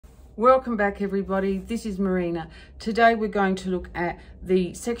Welcome back, everybody. This is Marina. Today we're going to look at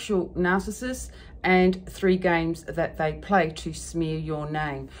the sexual narcissist and 3 games that they play to smear your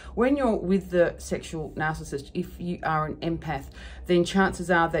name. When you're with the sexual narcissist, if you are an empath, then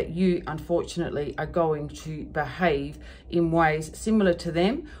chances are that you, unfortunately, are going to behave in ways similar to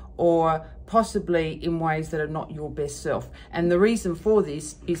them, or possibly in ways that are not your best self. And the reason for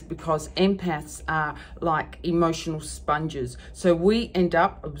this is because empaths are like emotional sponges. So we end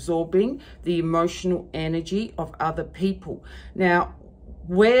up absorbing the emotional energy of other people. Now,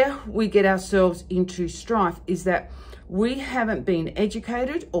 where we get ourselves into strife is that we haven't been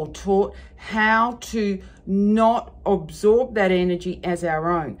educated or taught how to not absorb that energy as our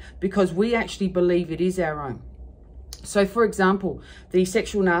own, because we actually believe it is our own. So, for example, the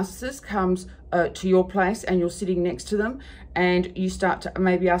sexual narcissist comes to your place and you're sitting next to them, and you start to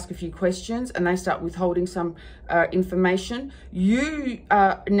maybe ask a few questions and they start withholding some information. You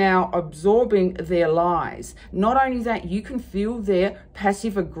are now absorbing their lies. Not only that, you can feel their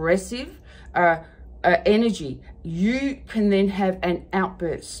passive-aggressive energy. You can then have an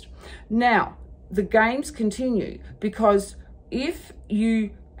outburst. Now, the games continue, because if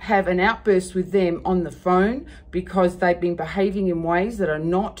you have an outburst with them on the phone because they've been behaving in ways that are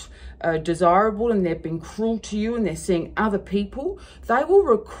not desirable, and they've been cruel to you, and they're seeing other people, they will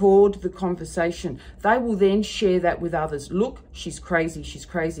record the conversation. They will then share that with others. Look, she's crazy, she's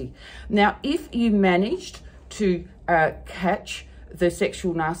crazy. Now, if you managed to catch the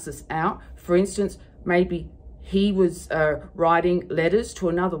sexual narcissist out, for instance, maybe he was writing letters to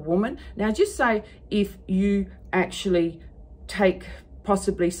another woman. Now, just say if you actually take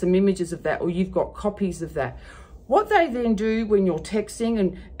possibly some images of that, or you've got copies of that. What they then do when you're texting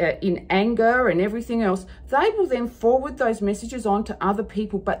and in anger and everything else, they will then forward those messages on to other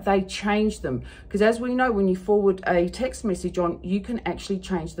people, but they change them. Because as we know, when you forward a text message on, you can actually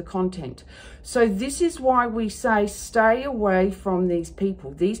change the content. So this is why we say stay away from these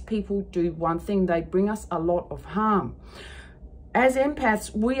people. These people do one thing: they bring us a lot of harm. As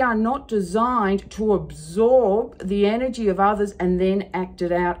empaths, we are not designed to absorb the energy of others and then act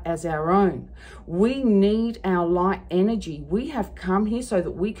it out as our own. We need our light energy. We have come here so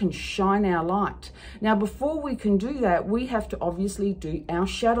that we can shine our light. Now, before we can do that, we have to obviously do our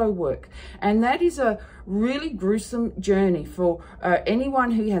shadow work. And that is a really gruesome journey for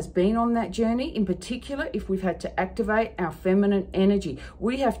anyone who has been on that journey. In particular, if we've had to activate our feminine energy,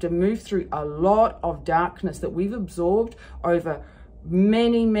 we have to move through a lot of darkness that we've absorbed over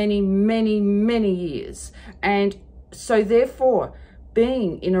many years. And so therefore,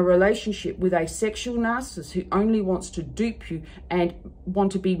 being in a relationship with a sexual narcissist who only wants to dupe you and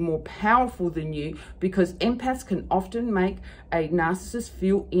want to be more powerful than you, because empaths can often make a narcissist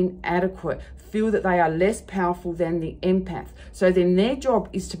feel inadequate, feel that they are less powerful than the empath. So then their job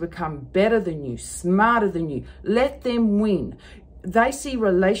is to become better than you, smarter than you. Let them win. They see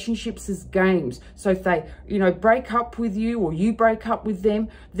relationships as games. So if they, break up with you, or you break up with them,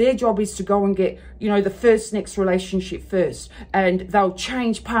 their job is to go and get, the next relationship first. And they'll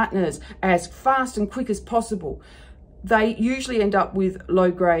change partners as fast and quick as possible. They usually end up with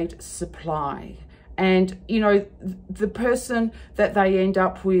low-grade supply. And, the person that they end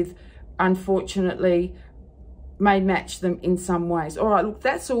up with, unfortunately, may match them in some ways. All right, look,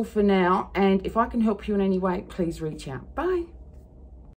 that's all for now. And if I can help you in any way, please reach out. Bye.